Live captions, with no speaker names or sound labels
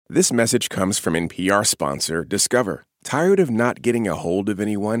This message comes from NPR sponsor Discover. Tired of not getting a hold of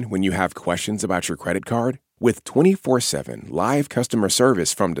anyone when you have questions about your credit card? With 24/7 live customer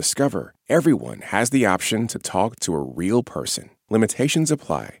service from Discover, everyone has the option to talk to a real person. Limitations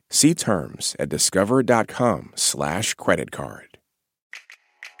apply. See terms at discover.com/creditcard.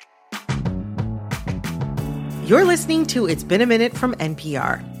 You're listening to It's Been a Minute from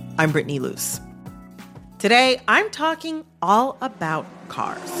NPR. I'm Brittany Luce. Today, I'm talking all about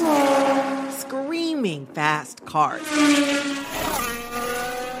cars. Screaming fast cars.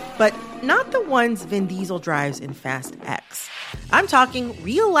 But not the ones Vin Diesel drives in Fast X. I'm talking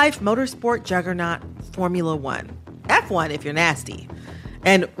real-life motorsport juggernaut Formula 1. F1 if you're nasty.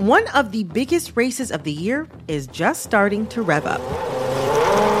 And one of the biggest races of the year is just starting to rev up.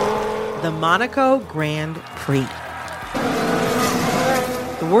 The Monaco Grand Prix.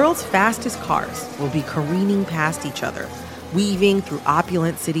 The world's fastest cars will be careening past each other, weaving through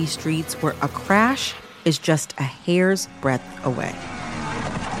opulent city streets where a crash is just a hair's breadth away.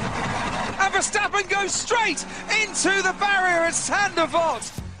 And Verstappen goes straight into the barrier at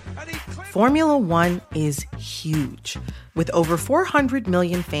Sandevot. Formula 1 is huge, with over 400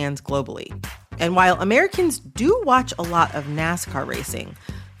 million fans globally. And while Americans do watch a lot of NASCAR racing,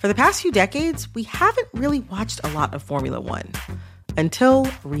 for the past few decades, we haven't really watched a lot of Formula 1. Until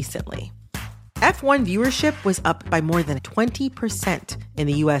recently. F1 viewership was up by more than 20% in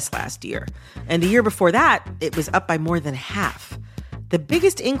the US last year. And the year before that, it was up by more than half. The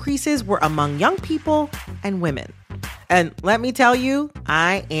biggest increases were among young people and women. And let me tell you,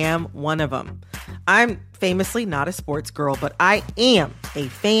 I am one of them. I'm famously not a sports girl, but I am a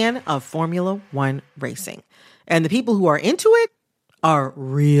fan of Formula 1 racing. And the people who are into it are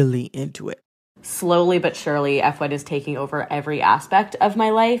really into it. Slowly but surely, F1 is taking over every aspect of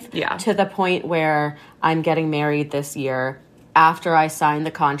my life. Yeah. To the point where I'm getting married this year. After I signed the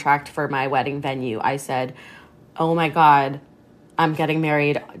contract for my wedding venue, I said, oh my God, I'm getting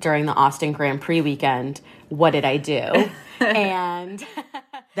married during the Austin Grand Prix weekend. What did I do? And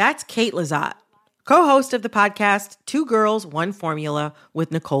that's Kate Lizotte, co-host of the podcast 2 Girls, 1 Formula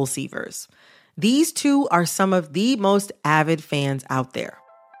with Nicole Sievers. These two are some of the most avid fans out there.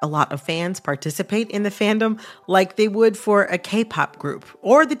 A lot of fans participate in the fandom like they would for a K-pop group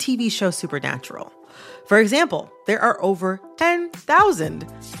or the TV show Supernatural. For example, there are over 10,000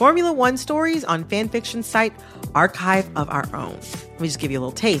 Formula 1 stories on fanfiction site Archive of Our Own. Let me just give you a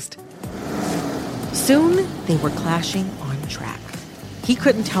little taste. Soon, they were clashing on track. He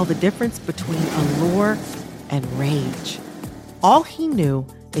couldn't tell the difference between allure and rage. All he knew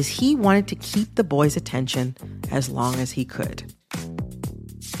is he wanted to keep the boys' attention as long as he could.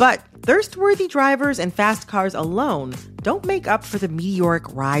 But thirst-worthy drivers and fast cars alone don't make up for the meteoric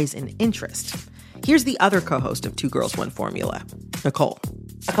rise in interest. Here's the other co-host of 2 Girls, 1 Formula, Nicole.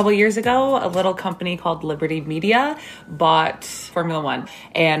 A couple years ago, a little company called Liberty Media bought Formula 1.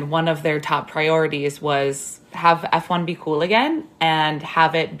 And one of their top priorities was have F1 be cool again and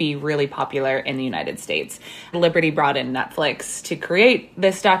have it be really popular in the United States. Liberty brought in Netflix to create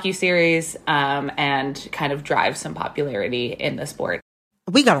this docuseries and kind of drive some popularity in the sport.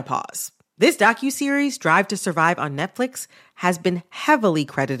 We gotta pause. This docuseries, Drive to Survive on Netflix, has been heavily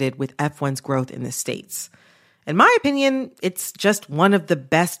credited with F1's growth in the States. In my opinion, it's just one of the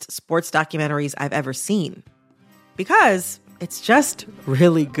best sports documentaries I've ever seen. Because it's just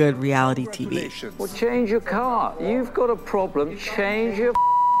really good reality TV. Well, change your car. You've got a problem. Change your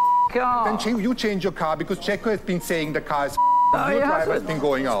car. Then you change your car because Checo has been saying the car is your driver has been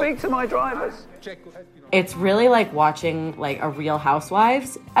going out. Speak to my drivers. It's really like watching like a Real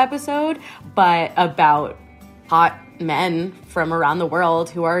Housewives episode, but about hot men from around the world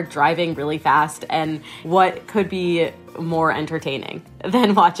who are driving really fast, and what could be more entertaining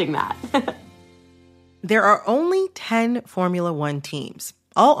than watching that? There are only 10 Formula 1 teams,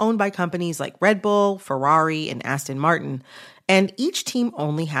 all owned by companies like Red Bull, Ferrari, and Aston Martin, and each team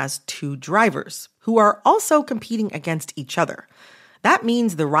only has 2 drivers, who are also competing against each other. That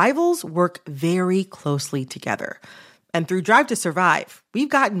means the rivals work very closely together. And through Drive to Survive, we've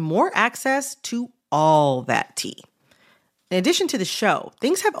gotten more access to all that tea. In addition to the show,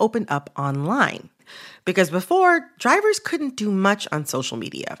 things have opened up online. Because before, drivers couldn't do much on social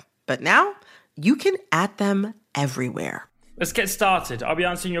media. But now, you can @ them everywhere. Let's get started. I'll be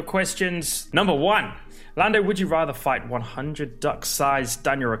answering your questions. Number 1, Lando, would you rather fight 100 duck-sized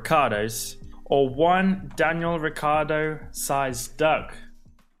Daniel Ricciardos or 1 Daniel Ricciardo-sized duck?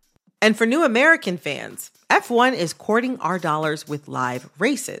 And for new American fans, F1 is courting our dollars with live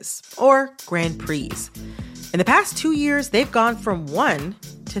races, or Grand Prix. In the past 2 years, they've gone from 1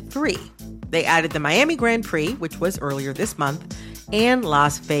 to 3. They added the Miami Grand Prix, which was earlier this month, and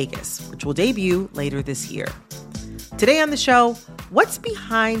Las Vegas, which will debut later this year. Today on the show, what's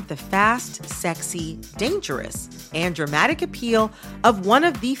behind the fast, sexy, dangerous, and dramatic appeal of one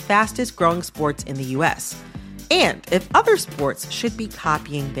of the fastest growing sports in the U.S., and if other sports should be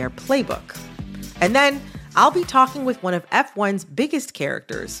copying their playbook. And then I'll be talking with one of F1's biggest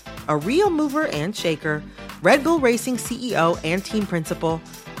characters, a real mover and shaker, Red Bull Racing CEO and team principal,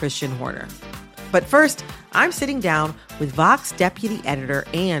 Christian Horner. But first, I'm sitting down with Vox deputy editor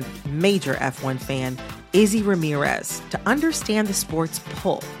and major F1 fan, Izzy Ramirez, to understand the sport's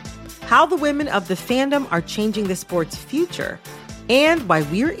pull, how the women of the fandom are changing the sport's future, and why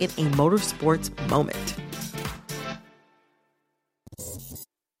we're in a motorsports moment.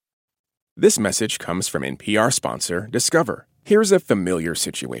 This message comes from NPR sponsor Discover. Here's a familiar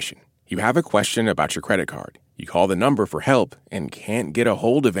situation. You have a question about your credit card. You call the number for help and can't get a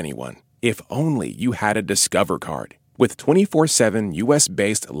hold of anyone. If only you had a Discover card. With 24/7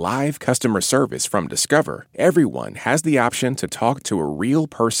 U.S.-based live customer service from Discover, everyone has the option to talk to a real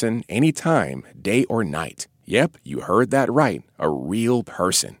person anytime, day or night. Yep, you heard that right, a real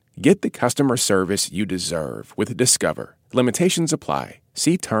person. Get the customer service you deserve with Discover. Limitations apply.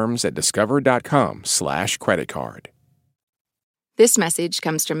 See terms at discover.com/creditcard. This message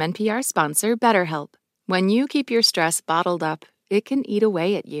comes from NPR sponsor BetterHelp. When you keep your stress bottled up, it can eat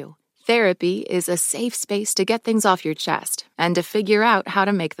away at you. Therapy is a safe space to get things off your chest and to figure out how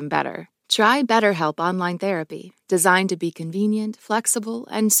to make them better. Try BetterHelp Online Therapy, designed to be convenient, flexible,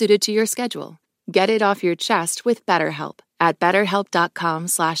 and suited to your schedule. Get it off your chest with BetterHelp at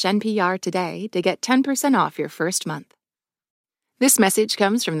betterhelp.com/NPR today to get 10% off your first month. This message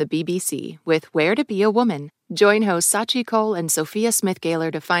comes from the BBC with Where to Be a Woman. Join hosts Sachi Cole and Sophia Smith-Gaylor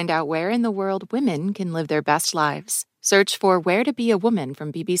to find out where in the world women can live their best lives. Search for Where to Be a Woman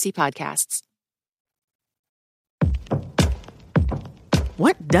from BBC Podcasts.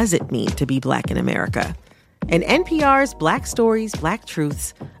 What does it mean to be Black in America? In NPR's Black Stories, Black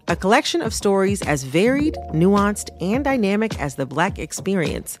Truths, a collection of stories as varied, nuanced, and dynamic as the Black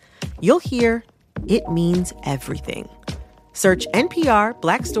experience, you'll hear it means everything. Search NPR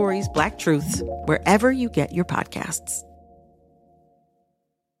Black Stories, Black Truths wherever you get your podcasts.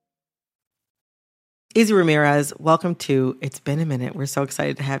 Izzy Ramirez, welcome to It's Been a Minute. We're so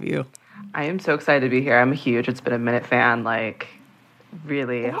excited to have you. I am so excited to be here. I'm a huge It's Been a Minute fan, like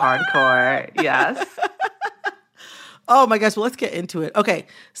really hardcore. Yes. Oh my gosh, well, let's get into it. Okay,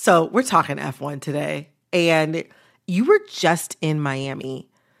 so we're talking F1 today, and you were just in Miami.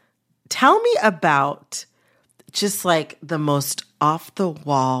 Tell me about just like the most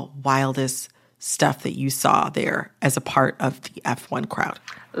off-the-wall, wildest stuff that you saw there as a part of the F1 crowd.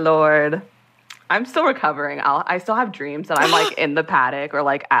 Lord, I'm still recovering. I still have dreams that I'm like in the paddock or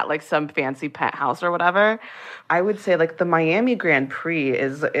like at like some fancy penthouse or whatever. I would say like the Miami Grand Prix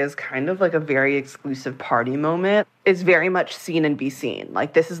is kind of like a very exclusive party moment. It's very much seen and be seen.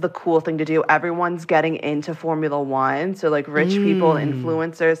 Like this is the cool thing to do. Everyone's getting into Formula One. So like rich people,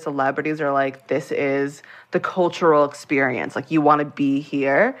 influencers, celebrities are like, this is the cultural experience. Like you want to be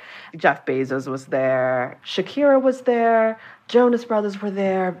here. Jeff Bezos was there. Shakira was there. Jonas Brothers were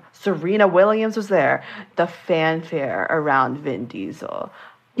there. Serena Williams was there. The fanfare around Vin Diesel.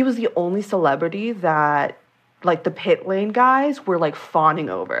 He was the only celebrity that, like, the pit lane guys were, like, fawning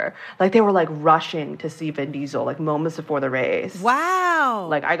over. Like, they were, like, rushing to see Vin Diesel, like, moments before the race. Wow.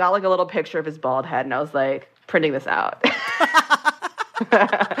 Like, I got, like, a little picture of his bald head, and I was, like, printing this out.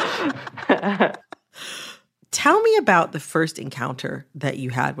 Tell me about the first encounter that you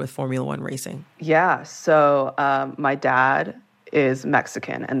had with Formula One racing. Yeah, so my dad is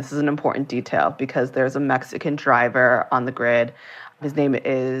Mexican, and this is an important detail because there's a Mexican driver on the grid. His name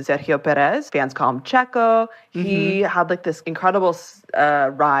is Sergio Perez. Fans call him Checo. He had like this incredible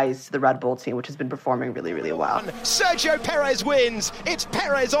rise to the Red Bull team, which has been performing really, really well. Sergio Perez wins. It's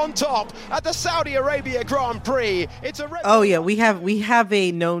Perez on top at the Saudi Arabia Grand Prix. It's a oh yeah, we have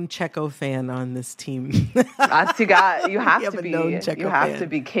a known Checo fan on this team. That's you have to be. You have to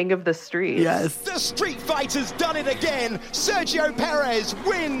be king of the streets. Yes. The street fighter's done it again. Sergio Perez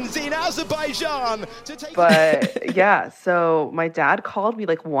wins in Azerbaijan to take. But yeah, so my dad called me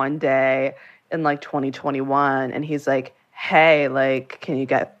like one day in like 2021 and he's like, hey, like, can you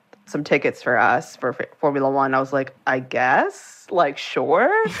get some tickets for us for Formula One? I was like, I guess, like, sure.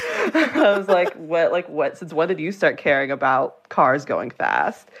 I was like, what, since when did you start caring about cars going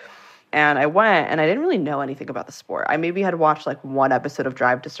fast? And I went and I didn't really know anything about the sport. I maybe had watched like one episode of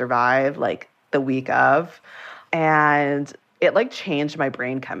Drive to Survive, like the week of, and it like changed my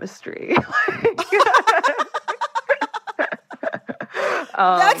brain chemistry.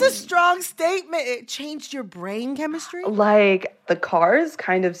 That's a strong statement. It changed your brain chemistry? Like, the cars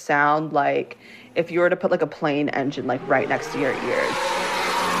kind of sound like if you were to put like a plane engine like right next to your ears.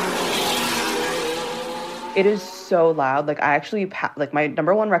 It is so loud. Like, I actually, like, my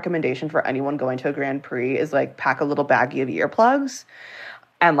number one recommendation for anyone going to a Grand Prix is, like, pack a little baggie of earplugs.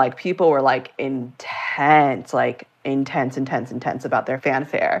 And, like, people were, like, intense about their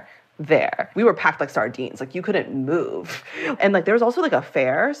fanfare there. We were packed like sardines. Like, you couldn't move. And, like, there was also, like, a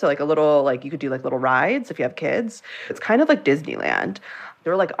fair. So, like, a little, like, you could do, like, little rides if you have kids. It's kind of like Disneyland.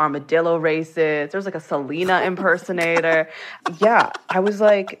 There were, like, armadillo races. There was, like, a Selena impersonator. Yeah, I was,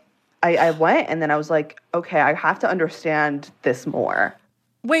 like... I went, and then I was like, okay, I have to understand this more.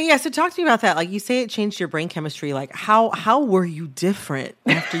 Wait, yeah, so talk to me about that. Like, you say it changed your brain chemistry. Like, how were you different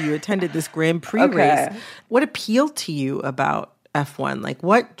after you attended this Grand Prix race? What appealed to you about F1? Like,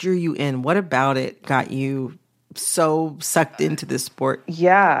 what drew you in? What about it got you so sucked into this sport?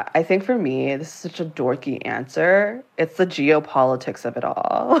 Yeah, I think for me, this is such a dorky answer. It's the geopolitics of it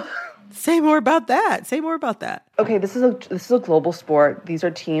all. Say more about that. Okay, this is a global sport. These are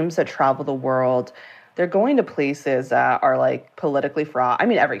teams that travel the world. They're going to places that are, like, politically fraught. I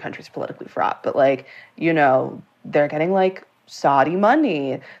mean, every country's politically fraught, but, like, you know, they're getting, like, Saudi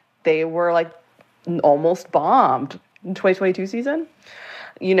money. They were, like, almost bombed in 2022 season.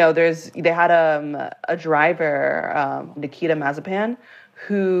 You know, they had a driver, Nikita Mazepan,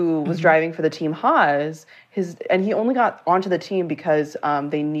 who was driving for the team Haas, and he only got onto the team because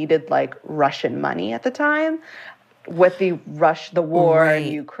they needed, like, Russian money at the time. With the war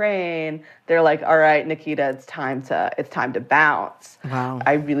in Ukraine, they're like, all right, Nikita, it's time to bounce. Wow.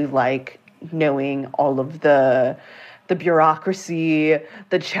 I really like knowing all of the bureaucracy,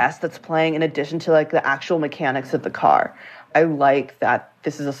 the chess that's playing, in addition to, like, the actual mechanics of the car. I like that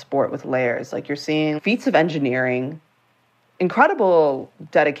this is a sport with layers. Like, you're seeing feats of engineering, incredible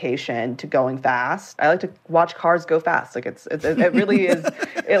dedication to going fast. I like to watch cars go fast. Like, it really is,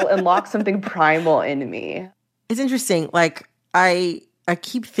 it unlocks something primal in me. It's interesting. Like, I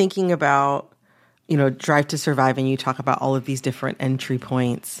keep thinking about, you know, Drive to Survive, and you talk about all of these different entry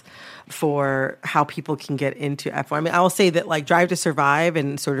points for how people can get into F1. I mean, I will say that, like, Drive to Survive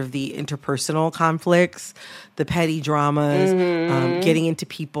and sort of the interpersonal conflicts, the petty dramas, getting into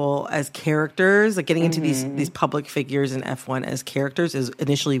people as characters, like getting into these public figures in F1 as characters is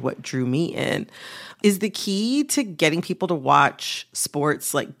initially what drew me in. Is the key to getting people to watch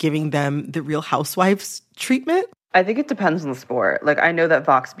sports, like, giving them the Real Housewives treatment? I think it depends on the sport. Like, I know that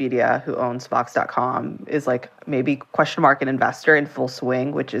Vox Media, who owns Vox.com, is, like, maybe an investor in Full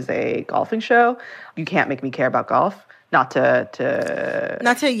Swing, which is a golfing show. You can't make me care about golf. Not to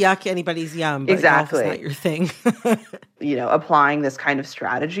yuck anybody's yum, but exactly. Golf is not your thing. You know, applying this kind of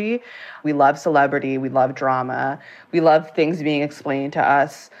strategy. We love celebrity. We love drama. We love things being explained to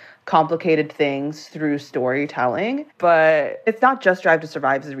us, complicated things through storytelling. But it's not just Drive to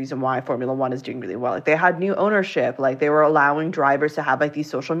Survive is the reason why Formula One is doing really well. Like, they had new ownership. Like, they were allowing drivers to have, like, these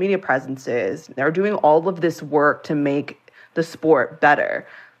social media presences. They were doing all of this work to make the sport better.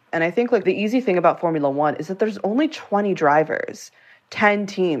 And I think, like, the easy thing about Formula One is that there's only 20 drivers, 10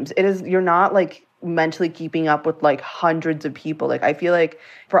 teams. You're not, like, mentally keeping up with, like, hundreds of people. Like, I feel like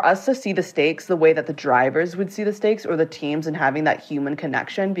for us to see the stakes the way that the drivers would see the stakes, or the teams, and having that human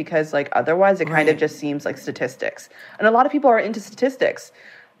connection, because, like, otherwise it kind of just seems like statistics. And a lot of people are into statistics.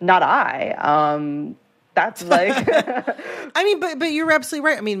 Not I. That's like... I mean, but you're absolutely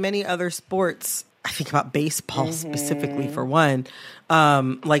right. I mean, many other sports, I think about baseball specifically for one,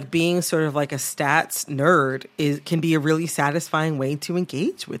 like, being sort of like a stats nerd can be a really satisfying way to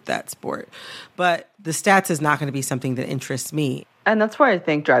engage with that sport. But the stats is not going to be something that interests me. And that's why I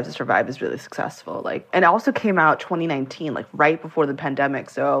think Drive to Survive is really successful. Like, and it also came out 2019, like, right before the pandemic.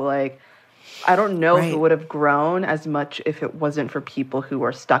 So, like, I don't know if it would have grown as much if it wasn't for people who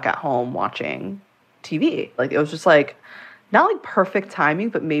were stuck at home watching TV. Like, it was just, like, not, like, perfect timing,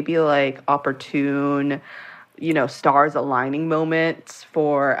 but maybe, like, opportune, you know, stars aligning moments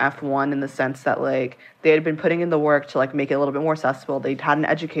for F1, in the sense that, like, they had been putting in the work to, like, make it a little bit more accessible. They'd had an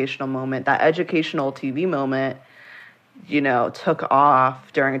educational moment. That educational TV moment, you know, took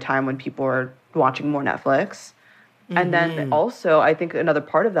off during a time when people were watching more Netflix. And then also, I think another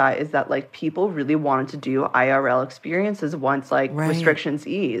part of that is that, like, people really wanted to do IRL experiences once, like, restrictions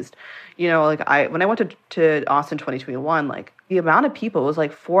eased. You know, like, when I went to Austin 2021, like, the amount of people was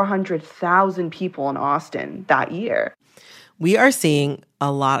like 400,000 people in Austin that year. We are seeing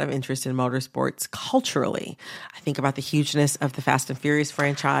a lot of interest in motorsports culturally. I think about the hugeness of the Fast and Furious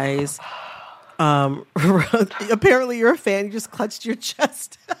franchise. Apparently you're a fan. You just clutched your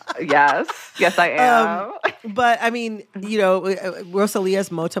chest. Yes, I am. But I mean, Rosalia's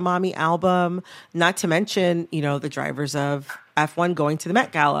Motomami album, not to mention, the drivers of F1 going to the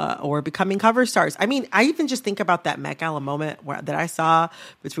Met Gala or becoming cover stars. I mean, I even just think about that Met Gala moment that I saw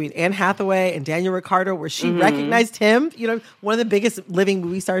between Anne Hathaway and Daniel Ricciardo, where she recognized him, one of the biggest living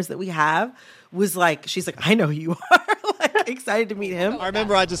movie stars that we have, was like, she's like, I know who you are. Like, excited to meet him. I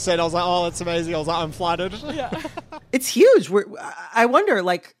remember I just said, I was like, oh, that's amazing. I was like, I'm flattered. Yeah. It's huge. I wonder,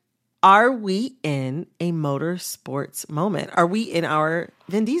 like, are we in a motorsports moment? Are we in our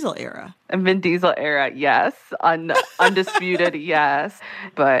Vin Diesel era? Vin Diesel era, yes. Undisputed, yes.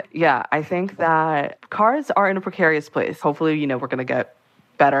 But yeah, I think that cars are in a precarious place. Hopefully, we're going to get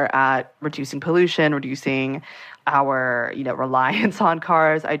better at reducing pollution, reducing our, reliance on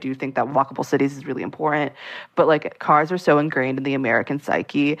cars. I do think that walkable cities is really important. But like, cars are so ingrained in the American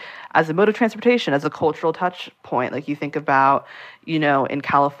psyche as a mode of transportation, as a cultural touch point. Like, you think about, in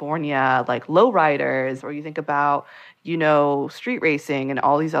California, like lowriders, or you think about, street racing and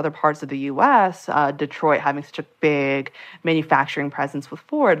all these other parts of the U.S., Detroit having such a big manufacturing presence with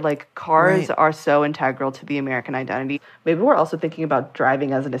Ford. Like, cars are so integral to the American identity. Maybe we're also thinking about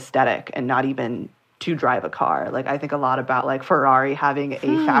driving as an aesthetic and not even to drive a car. Like, I think a lot about like Ferrari having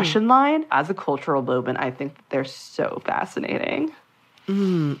a fashion line as a cultural movement. I think they're so fascinating.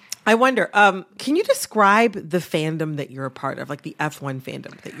 I wonder, can you describe the fandom that you're a part of, like the F1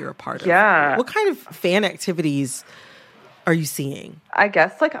 fandom that you're a part of? Yeah. What kind of fan activities are you seeing? I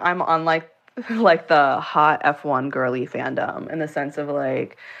guess like I'm on like the hot F1 girly fandom, in the sense of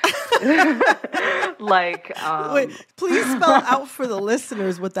like Wait, please spell out for the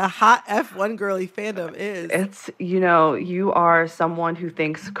listeners what the hot F1 girly fandom is. It's, you are someone who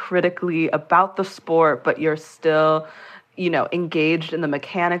thinks critically about the sport, but you're still engaged in the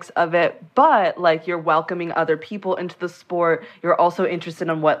mechanics of it, but like, you're welcoming other people into the sport. You're also interested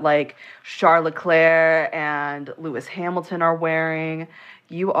in what like Charles Leclerc and Lewis Hamilton are wearing.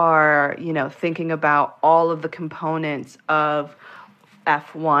 You are, thinking about all of the components of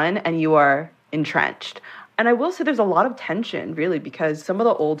F1, and you are entrenched. And I will say there's a lot of tension, really, because some of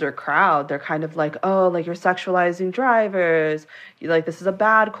the older crowd, they're kind of like, oh, like, you're sexualizing drivers. This is a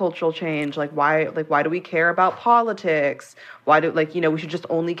bad cultural change. Why do we care about politics? Why do, we should just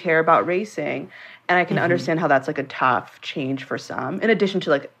only care about racing? And I can understand how that's like a tough change for some, in addition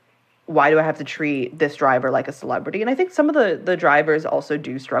to like, why do I have to treat this driver like a celebrity? And I think some of the drivers also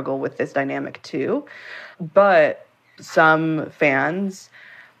do struggle with this dynamic too. But some fans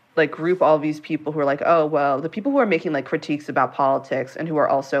like group all these people who are like, oh, well, the people who are making like critiques about politics and who are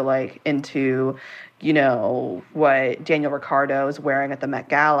also like into, what Daniel Ricciardo is wearing at the Met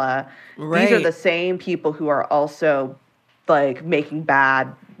Gala. Right. These are the same people who are also like making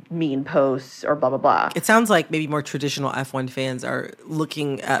bad, mean posts or blah, blah, blah. It sounds like maybe more traditional F1 fans are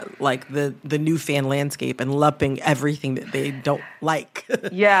looking at like the new fan landscape and lumping everything that they don't like together.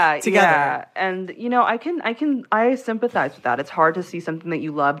 Yeah. And, I sympathize with that. It's hard to see something that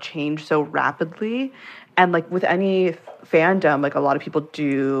you love change so rapidly. And like with any fandom, like a lot of people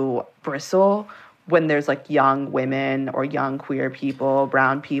do bristle when there's like young women or young queer people,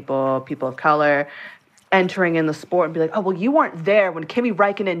 brown people, people of color entering in the sport and be like, oh, well, you weren't there when Kimi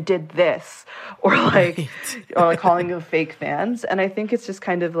Räikkönen did this, or like, or like calling them fake fans. And I think it's just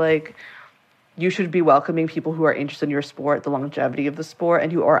kind of like, you should be welcoming people who are interested in your sport, the longevity of the sport,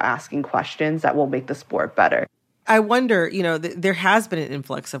 and who are asking questions that will make the sport better. I wonder, there has been an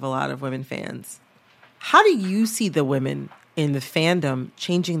influx of a lot of women fans. How do you see the women in the fandom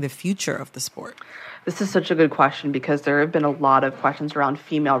changing the future of the sport? This is such a good question, because there have been a lot of questions around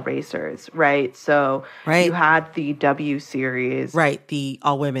female racers, right? So you had the W Series. Right, the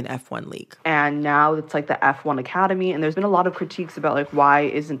all-women F1 league. And now it's like the F1 Academy. And there's been a lot of critiques about like, why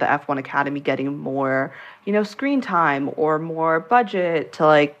isn't the F1 Academy getting more, screen time or more budget to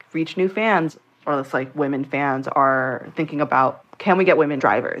like reach new fans? Or it's like women fans are thinking about, can we get women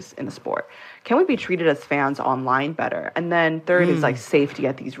drivers in the sport? Can we be treated as fans online better? And then third is like safety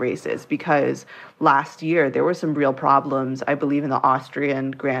at these races, because last year there were some real problems, I believe, in the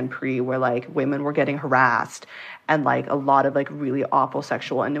Austrian Grand Prix where like women were getting harassed, and like a lot of like really awful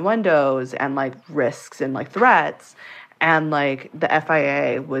sexual innuendos and like risks and like threats. And like the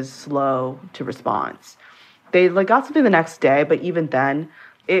FIA was slow to response. They like got something the next day, but even then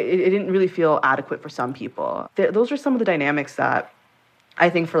it didn't really feel adequate for some people. Those are some of the dynamics that I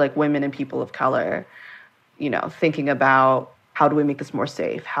think for like women and people of color, thinking about how do we make this more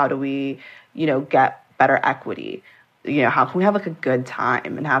safe? How do we, get better equity? How can we have like a good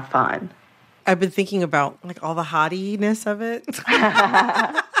time and have fun? I've been thinking about like all the hottiness of it.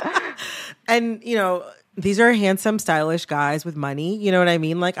 And, These are handsome, stylish guys with money. You know what I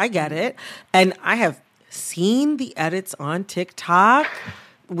mean? Like, I get it. And I have seen the edits on TikTok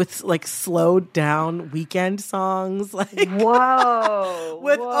with like slowed down weekend songs, like whoa,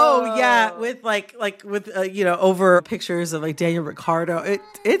 with whoa. oh yeah, with like with you know, over pictures of like Daniel Ricciardo.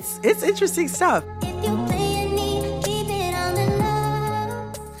 It's interesting stuff.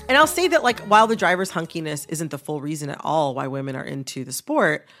 And I'll say that, like, while the driver's hunkiness isn't the full reason at all why women are into the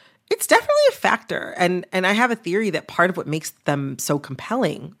sport, it's definitely a factor. And I have a theory that part of what makes them so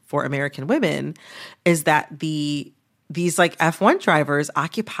compelling for American women is that these like F1 drivers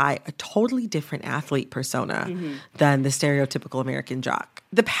occupy a totally different athlete persona than the stereotypical American jock.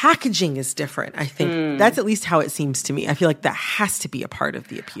 The packaging is different, I think. That's at least how it seems to me. I feel like that has to be a part of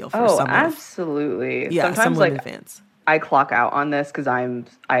the appeal for some absolutely. Yeah, sometimes some women like fans. I clock out on this because I'm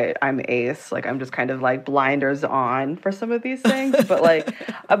ace. Like, I'm just kind of like blinders on for some of these things. But like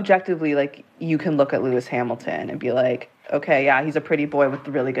objectively, like, you can look at Lewis Hamilton and be like, okay, yeah, he's a pretty boy with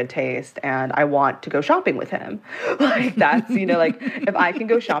really good taste, and I want to go shopping with him. Like, that's, you know, like, if I can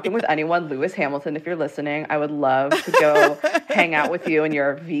go shopping with anyone, Lewis Hamilton, if you're listening, I would love to go hang out with you and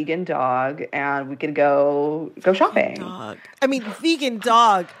your vegan dog, and we could go shopping. Dog. I mean, vegan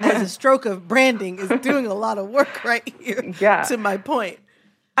dog as a stroke of branding is doing a lot of work right here. Yeah. To my point.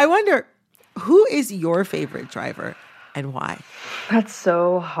 I wonder, who is your favorite driver and why? That's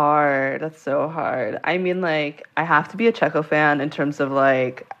so hard. I mean, like, I have to be a Checo fan in terms of,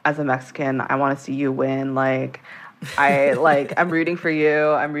 like, as a Mexican, I want to see you win. Like, I'm rooting for you.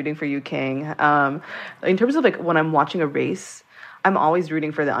 I'm rooting for you, King. In terms of, like, when I'm watching a race, I'm always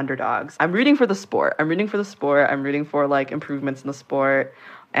rooting for the underdogs. I'm rooting for the sport. I'm rooting for, like, improvements in the sport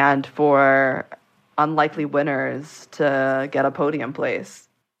and for unlikely winners to get a podium place.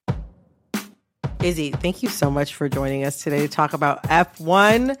 Izzy, thank you so much for joining us today to talk about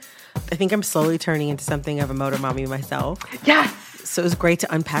F1. I think I'm slowly turning into something of a motor mommy myself. Yes! So it was great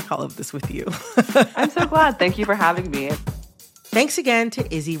to unpack all of this with you. I'm so glad. Thank you for having me. Thanks again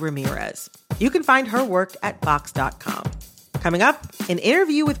to Izzy Ramirez. You can find her work at Vox.com. Coming up, an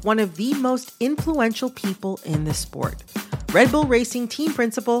interview with one of the most influential people in the sport, Red Bull Racing team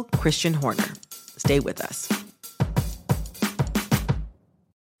principal Christian Horner. Stay with us.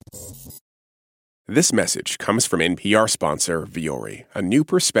 This message comes from NPR sponsor Vuori, a new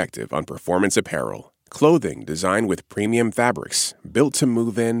perspective on performance apparel. Clothing designed with premium fabrics, built to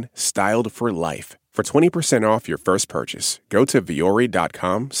move in, styled for life. For 20% off your first purchase, go to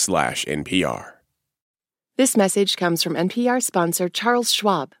vuori.com/NPR. This message comes from NPR sponsor Charles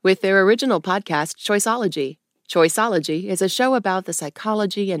Schwab with their original podcast, Choiceology. Choiceology is a show about the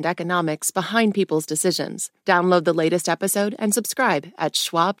psychology and economics behind people's decisions. Download the latest episode and subscribe at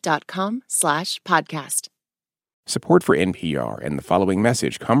schwab.com/podcast. Support for NPR and the following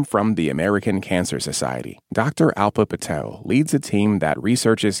message come from the American Cancer Society. Dr. Alpa Patel leads a team that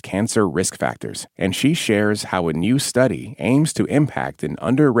researches cancer risk factors, and she shares how a new study aims to impact an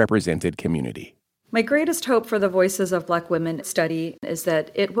underrepresented community. My greatest hope for the Voices of Black Women study is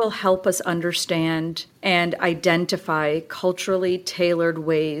that it will help us understand and identify culturally tailored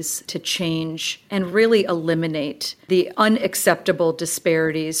ways to change and really eliminate the unacceptable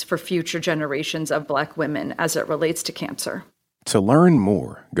disparities for future generations of Black women as it relates to cancer. To learn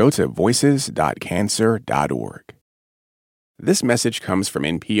more, go to voices.cancer.org. This message comes from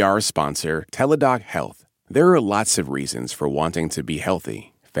NPR sponsor Teladoc Health. There are lots of reasons for wanting to be healthy.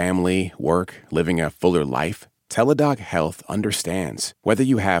 Family, work, living a fuller life. Teladoc Health understands. Whether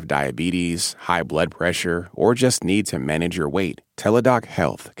you have diabetes, high blood pressure, or just need to manage your weight, Teladoc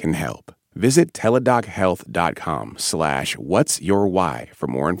Health can help. Visit teladochealth.com/what'syourwhy for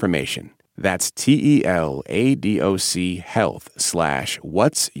more information. That's TELADOC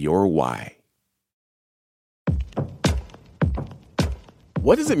health/what'syourwhy.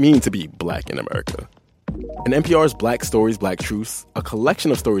 What does it mean to be Black in America? In NPR's Black Stories, Black Truths, a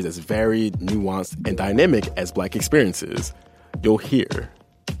collection of stories as varied, nuanced, and dynamic as Black experiences, you'll hear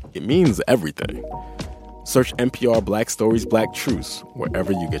it means everything. Search NPR Black Stories, Black Truths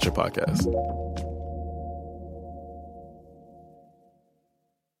wherever you get your podcasts.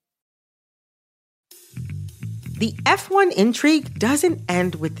 The F1 intrigue doesn't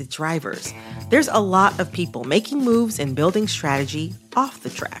end with the drivers. There's a lot of people making moves and building strategy off the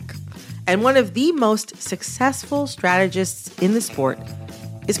track. And one of the most successful strategists in the sport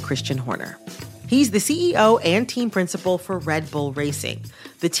is Christian Horner. He's the CEO and team principal for Red Bull Racing,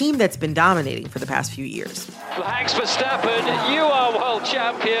 the team that's been dominating for the past few years. Max Verstappen, you are world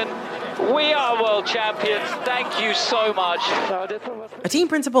champion. We are world champions. Thank you so much. A team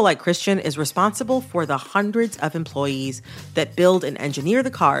principal like Christian is responsible for the hundreds of employees that build and engineer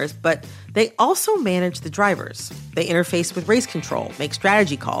the cars, but they also manage the drivers. They interface with race control, make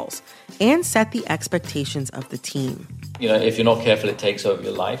strategy calls, and set the expectations of the team. You know, if you're not careful, it takes over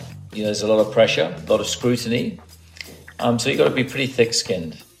your life. You know, there's a lot of pressure, a lot of scrutiny. So you've got to be pretty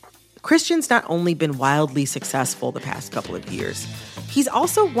thick-skinned. Christian's not only been wildly successful the past couple of years, he's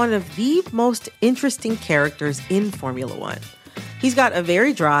also one of the most interesting characters in Formula One. He's got a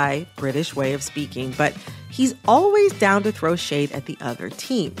very dry British way of speaking, but he's always down to throw shade at the other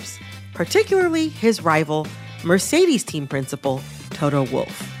teams, particularly his rival, Mercedes team principal, Toto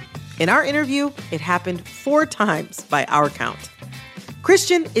Wolff. In our interview, it happened 4 times by our count.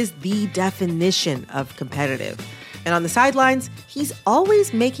 Christian is the definition of competitive. And on the sidelines, he's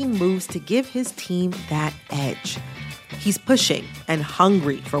always making moves to give his team that edge. He's pushing and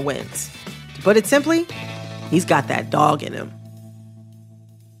hungry for wins. To put it simply, he's got that dog in him.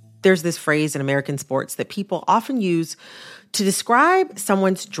 There's this phrase in American sports that people often use to describe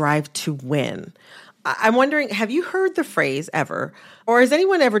someone's drive to win. I'm wondering, have you heard the phrase ever? Or has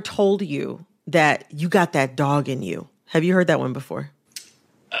anyone ever told you that you got that dog in you? Have you heard that one before?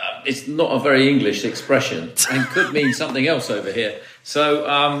 It's not a very English expression and could mean something else over here. So,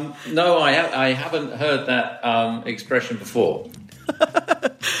 no, I haven't heard that expression before.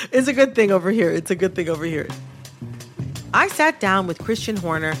 It's a good thing over here. I sat down with Christian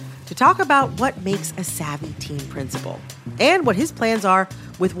Horner to talk about what makes a savvy team principal and what his plans are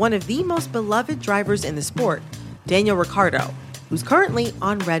with one of the most beloved drivers in the sport, Daniel Ricciardo, who's currently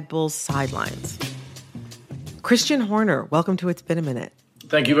on Red Bull's sidelines. Christian Horner, welcome to It's Been a Minute.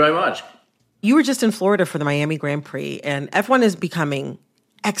 Thank you very much. You were just in Florida for the Miami Grand Prix, and F1 is becoming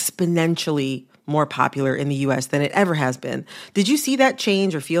exponentially more popular in the U.S. than it ever has been. Did you see that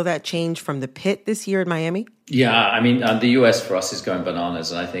change or feel that change from the pit this year in Miami? Yeah, I mean, the U.S. for us is going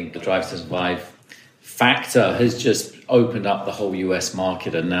bananas, and I think the Drive to Survive factor has just opened up the whole U.S.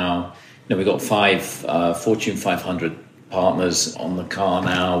 market, and now we've got 5 Fortune 500 partners on the car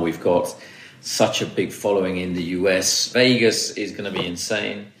now. We've got such a big following in the US. Vegas is going to be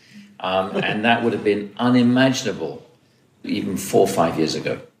insane. And that would have been unimaginable even 4 or 5 years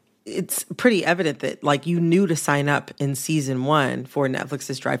ago. It's pretty evident that you knew to sign up in season 1 for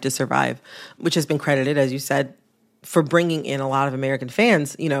Netflix's Drive to Survive, which has been credited, as you said, for bringing in a lot of American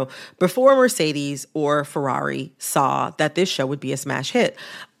fans, before Mercedes or Ferrari saw that this show would be a smash hit.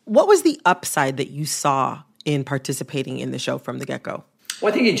 What was the upside that you saw in participating in the show from the get-go?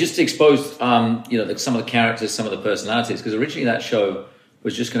 Well, I think it just exposed, some of the characters, some of the personalities, because originally that show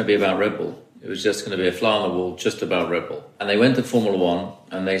was just going to be about Red Bull. It was just going to be a fly on the wall, just about Red Bull. And they went to Formula One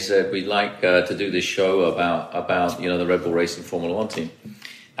and they said, we'd like to do this show about the Red Bull Racing Formula One team.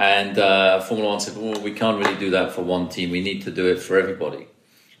 And Formula One said, well, we can't really do that for one team. We need to do it for everybody.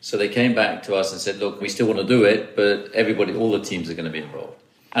 So they came back to us and said, look, we still want to do it, but everybody, all the teams are going to be involved.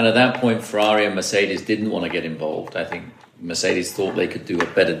 And at that point, Ferrari and Mercedes didn't want to get involved. I think Mercedes thought they could do a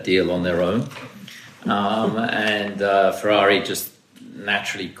better deal on their own. And Ferrari just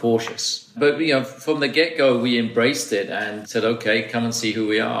naturally cautious. But, from the get-go, we embraced it and said, okay, come and see who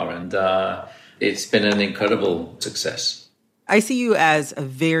we are. And it's been an incredible success. I see you as a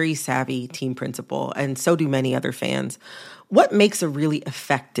very savvy team principal, and so do many other fans. What makes a really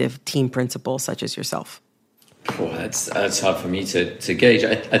effective team principal such as yourself? Oh, that's hard for me to gauge.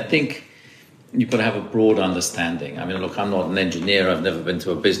 I think you've got to have a broad understanding. I mean, look, I'm not an engineer. I've never been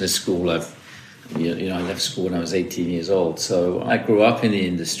to a business school. I left school when I was 18 years old. So I grew up in the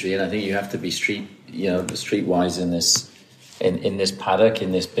industry, and I think you have to be streetwise in this paddock,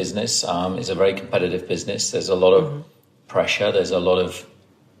 in this business. It's a very competitive business. There's a lot of pressure. There's a lot of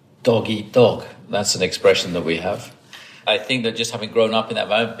dog eat dog. That's an expression that we have. I think that just having grown up in that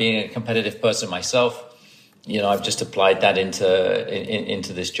environment, being a competitive person myself, I've just applied that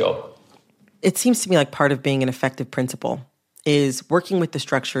into this job. It seems to me like part of being an effective principal is working with the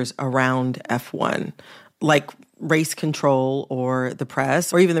structures around F1, like race control or the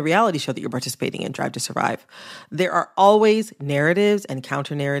press or even the reality show that you're participating in, Drive to Survive. There are always narratives and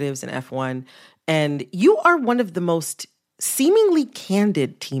counter-narratives in F1, and you are one of the most seemingly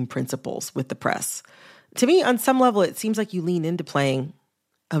candid team principals with the press. To me, on some level, it seems like you lean into playing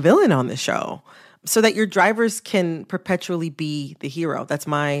a villain on the show so that your drivers can perpetually be the hero. That's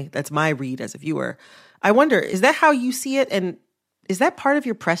my read as a viewer. I wonder, is that how you see it? And is that part of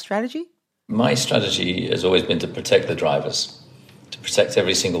your press strategy? My strategy has always been to protect the drivers, to protect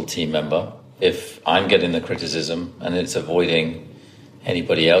every single team member. If I'm getting the criticism and it's avoiding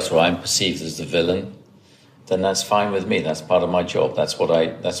anybody else or I'm perceived as the villain, then that's fine with me. That's part of my job. That's what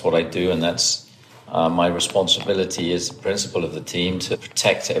I do, and that's my responsibility as the principal of the team to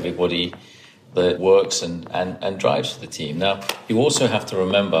protect everybody that works and drives for the team. Now, you also have to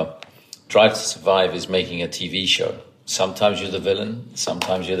remember, Drive to Survive is making a TV show. Sometimes you're the villain,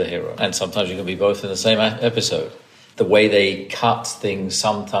 sometimes you're the hero, and sometimes you can be both in the same episode. The way they cut things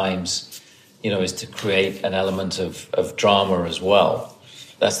sometimes, is to create an element of drama as well.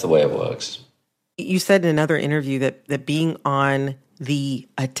 That's the way it works. You said in another interview that being on the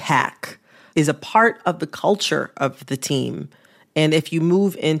attack is a part of the culture of the team. And if you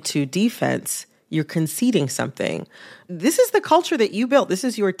move into defense, you're conceding something. This is the culture that you built. This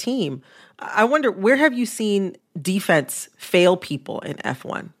is your team. I wonder, where have you seen defense fail people in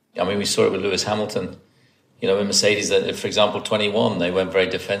F1? I mean, we saw it with Lewis Hamilton. In Mercedes, for example, 21, they went very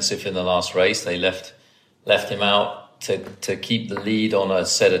defensive in the last race. They left him out to keep the lead on a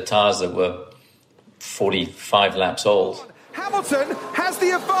set of tires that were 45 laps old. Hamilton has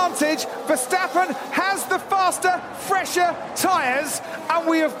the advantage. Verstappen has the faster, fresher tyres. And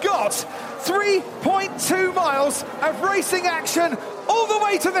we have got 3.2 miles of racing action all the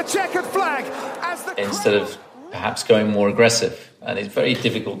way to the checkered flag. Instead of perhaps going more aggressive. And it's very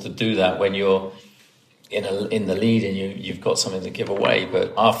difficult to do that when you're in the lead and you've got something to give away.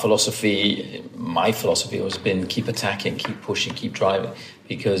 But my philosophy has been keep attacking, keep pushing, keep driving.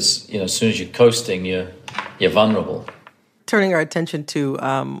 Because, as soon as you're coasting, you're vulnerable. Turning our attention to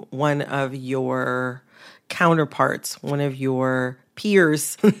one of your counterparts, one of your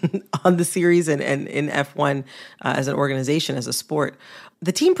peers on the series and in F1 as an organization, as a sport.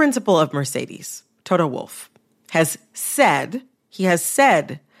 The team principal of Mercedes, Toto Wolff, has said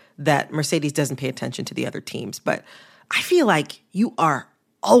that Mercedes doesn't pay attention to the other teams. But I feel like you are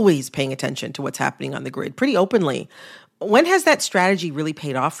always paying attention to what's happening on the grid pretty openly. When has that strategy really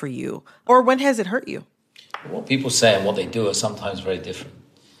paid off for you? Or when has it hurt you? What people say and what they do are sometimes very different.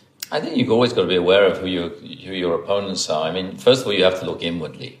 I think you've always got to be aware of who your opponents are. I mean, first of all, you have to look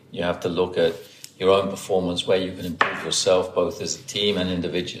inwardly. You have to look at your own performance, where you can improve yourself, both as a team and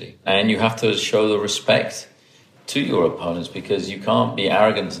individually. And you have to show the respect to your opponents, because you can't be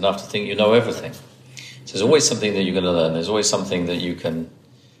arrogant enough to think you know everything. So there's always something that you're going to learn. There's always something that you can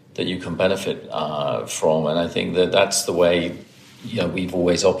benefit from. And I think that's the way we've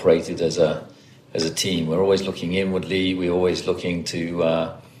always operated as a team. We're always looking inwardly. We're always looking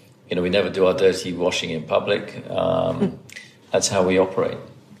to, we never do our dirty washing in public. That's how we operate.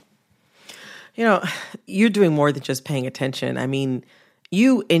 You're doing more than just paying attention. I mean,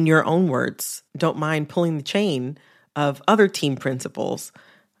 you, in your own words, don't mind pulling the chain of other team principals.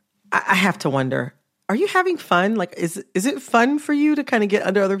 I have to wonder, are you having fun? Like, is it fun for you to kind of get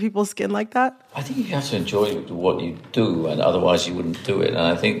under other people's skin like that? I think you have to enjoy what you do, and otherwise you wouldn't do it. And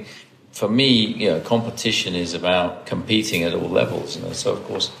I think for me, competition is about competing at all levels. So, of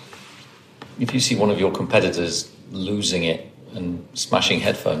course, if you see one of your competitors losing it and smashing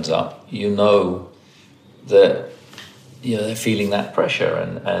headphones up, that they're feeling that pressure,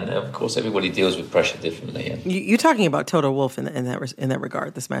 and of course everybody deals with pressure differently. And you're talking about Toto Wolff in that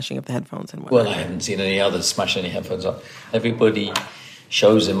regard, the smashing of the headphones and Well, whatnot. I haven't seen any others smash any headphones up. Everybody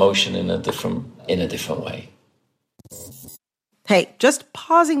shows emotion in a different way. Hey, just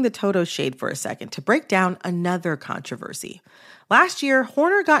pausing the Toto shade for a second to break down another controversy. Last year,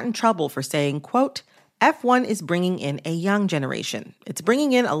 Horner got in trouble for saying, quote, F1 is bringing in a young generation. It's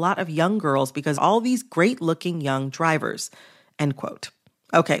bringing in a lot of young girls because all these great-looking young drivers, end quote.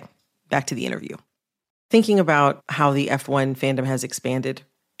 Okay, back to the interview. Thinking about how the F1 fandom has expanded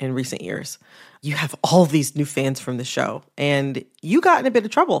in recent years, you have all these new fans from the show, and you got in a bit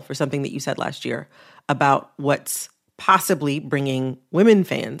of trouble for something that you said last year about what's possibly bringing women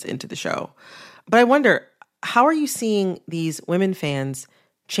fans into the show. But I wonder, how are you seeing these women fans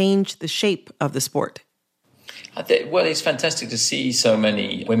change the shape of the sport? Well, it's fantastic to see so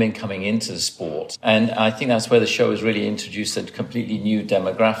many women coming into the sport. And I think that's where the show has really introduced a completely new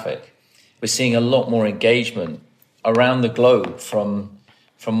demographic. We're seeing a lot more engagement around the globe from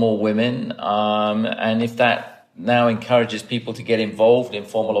more women. And if that now encourages people to get involved in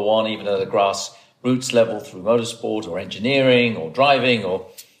Formula One, even at a grassroots level through motorsport or engineering or driving, or,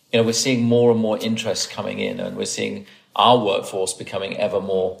 we're seeing more and more interest coming in, and we're seeing our workforce becoming ever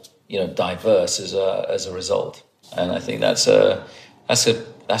more diverse as a result. And I think that's a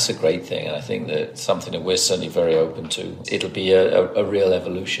great thing. And I think that's something that we're certainly very open to. It'll be a real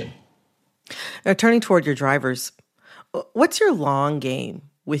evolution. Now, turning toward your drivers, what's your long game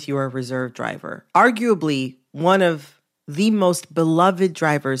with your reserve driver? Arguably one of the most beloved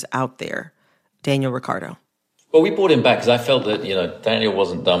drivers out there, Daniel Ricciardo. Well, we brought him back because I felt that, Daniel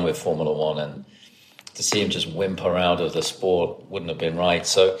wasn't done with Formula One. to see him just whimper out of the sport wouldn't have been right.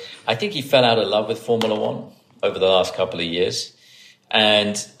 So I think he fell out of love with Formula One over the last couple of years.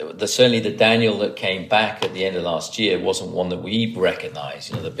 And certainly the Daniel that came back at the end of last year wasn't one that we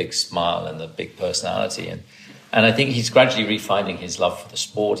recognized, the big smile and the big personality. And I think he's gradually refinding his love for the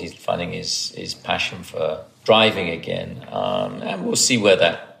sport. He's finding his passion for driving again. And we'll see what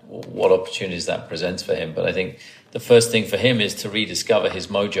opportunities that presents for him. But I think the first thing for him is to rediscover his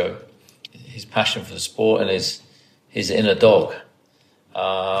mojo, his passion for the sport, and his inner dog.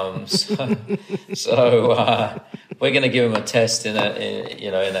 So we're going to give him a test in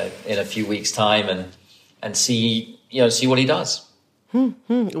a few weeks' time and see what he does.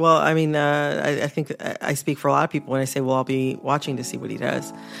 Well, I mean, I think I speak for a lot of people when I say, well, I'll be watching to see what he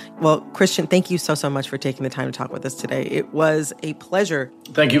does. Well, Christian, thank you so much for taking the time to talk with us today. It was a pleasure.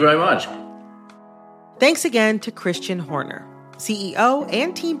 Thank you very much. Thanks again to Christian Horner, CEO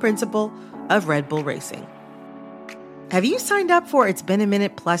and team principal of Red Bull Racing. Have you signed up for It's Been a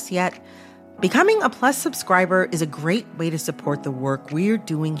Minute Plus yet? Becoming a Plus subscriber is a great way to support the work we're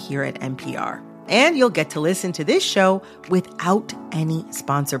doing here at NPR. And you'll get to listen to this show without any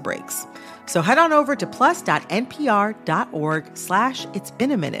sponsor breaks. So head on over to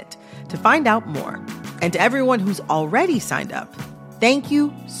plus.npr.org/itsbeenaminute to find out more. And to everyone who's already signed up, thank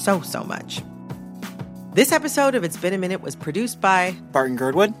you so, so much. This episode of It's Been a Minute was produced by Barton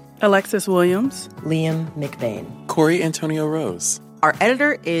Girdwood, Alexis Williams, Liam McBain, Corey Antonio Rose. Our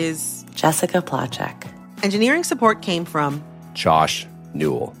editor is Jessica Placzek. Engineering support came from Josh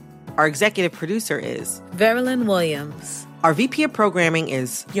Newell. Our executive producer is Verilyn Williams. Our VP of programming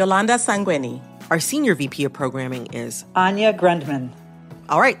is Yolanda Sanguini. Our senior VP of programming is Anya Grundman.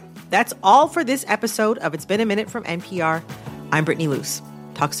 All right, that's all for this episode of It's Been a Minute from NPR. I'm Brittany Luce.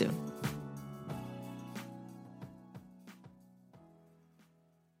 Talk soon.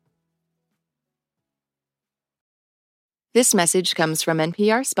 This message comes from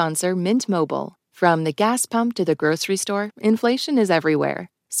NPR sponsor Mint Mobile. From the gas pump to the grocery store, inflation is everywhere.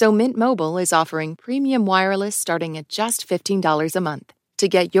 So Mint Mobile is offering premium wireless starting at just $15 a month. To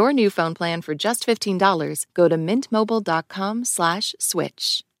get your new phone plan for just $15, go to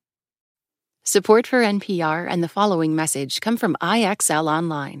mintmobile.com/switch. Support for NPR and the following message come from IXL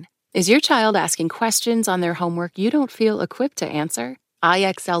Online. Is your child asking questions on their homework you don't feel equipped to answer?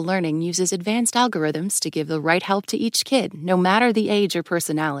 IXL Learning uses advanced algorithms to give the right help to each kid, no matter the age or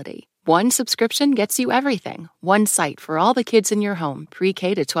personality. One subscription gets you everything. One site for all the kids in your home,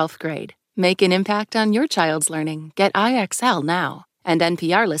 pre-K to 12th grade. Make an impact on your child's learning. Get IXL now. And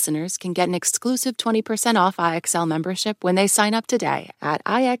NPR listeners can get an exclusive 20% off IXL membership when they sign up today at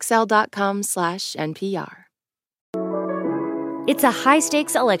IXL.com/NPR. It's a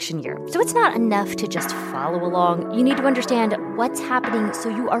high-stakes election year, so it's not enough to just follow along. You need to understand what's happening so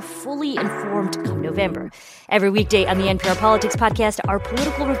you are fully informed come November. Every weekday on the NPR Politics Podcast, our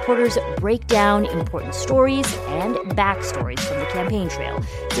political reporters break down important stories and backstories from the campaign trail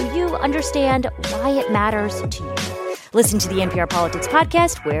so you understand why it matters to you. Listen to the NPR Politics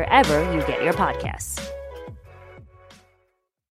Podcast wherever you get your podcasts.